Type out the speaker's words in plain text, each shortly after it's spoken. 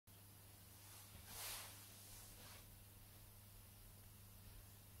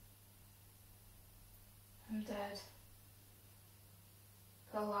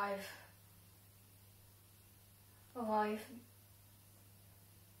alive. Alive.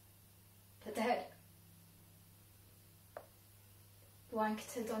 But dead.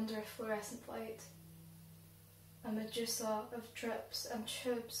 Blanketed under a fluorescent light. A Medusa of drips and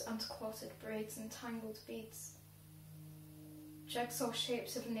tubes and clotted braids and tangled beads. Jigsaw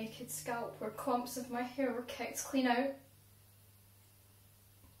shapes of naked scalp where clumps of my hair were kicked clean out.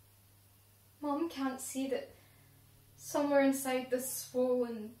 Mum can't see that somewhere inside this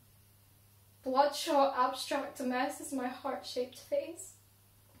swollen, bloodshot abstract mess is my heart-shaped face.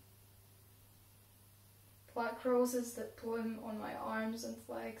 Black roses that bloom on my arms and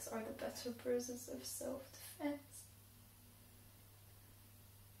legs are the bitter bruises of self-defense.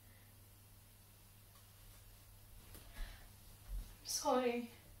 Sorry,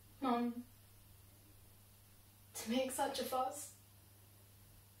 Mum, to make such a fuss,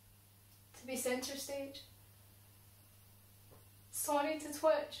 to be centre stage. Sorry to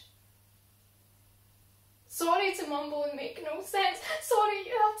twitch. Sorry to mumble and make no sense. Sorry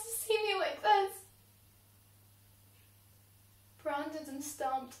you have to see me like this. Branded and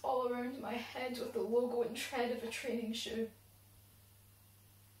stamped all around my head with the logo and tread of a training shoe.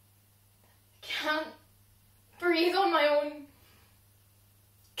 I can't breathe on my own.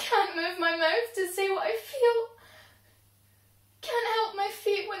 Can't move my mouth to say what I feel. Can't help my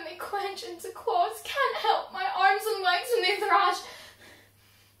feet when they clench into claws. Can't help my arms and legs when they thrash.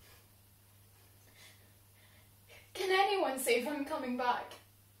 Can anyone save him coming back?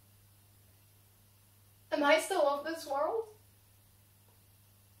 Am I still of this world?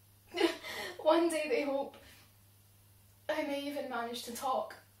 One day they hope I may even manage to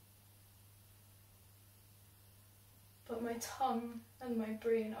talk. But my tongue and my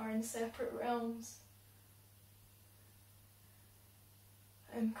brain are in separate realms.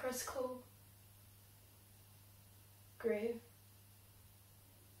 I'm critical, grey,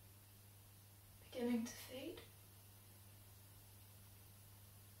 beginning to fade.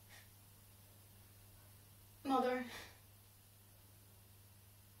 Mother,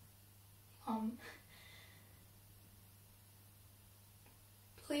 Mum,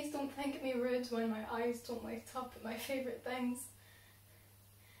 please don't think me rude when my eyes don't light up at my favourite things.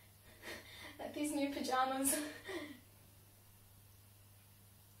 At these new pyjamas.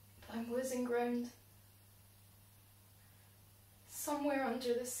 But I'm losing ground. Somewhere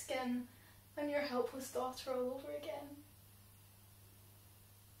under the skin, I'm your helpless daughter all over again.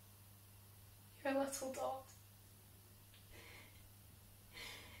 Your little dot.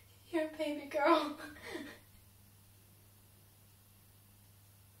 Your baby girl.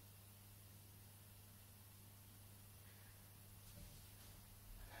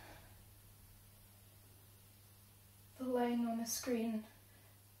 The line on the screen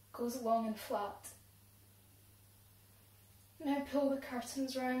goes long and flat. Now pull the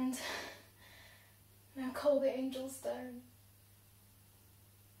curtains round. Now call the angels down.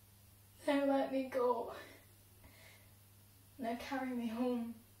 Now let me go. Now carry me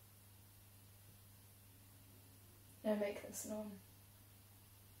home. Now make this known.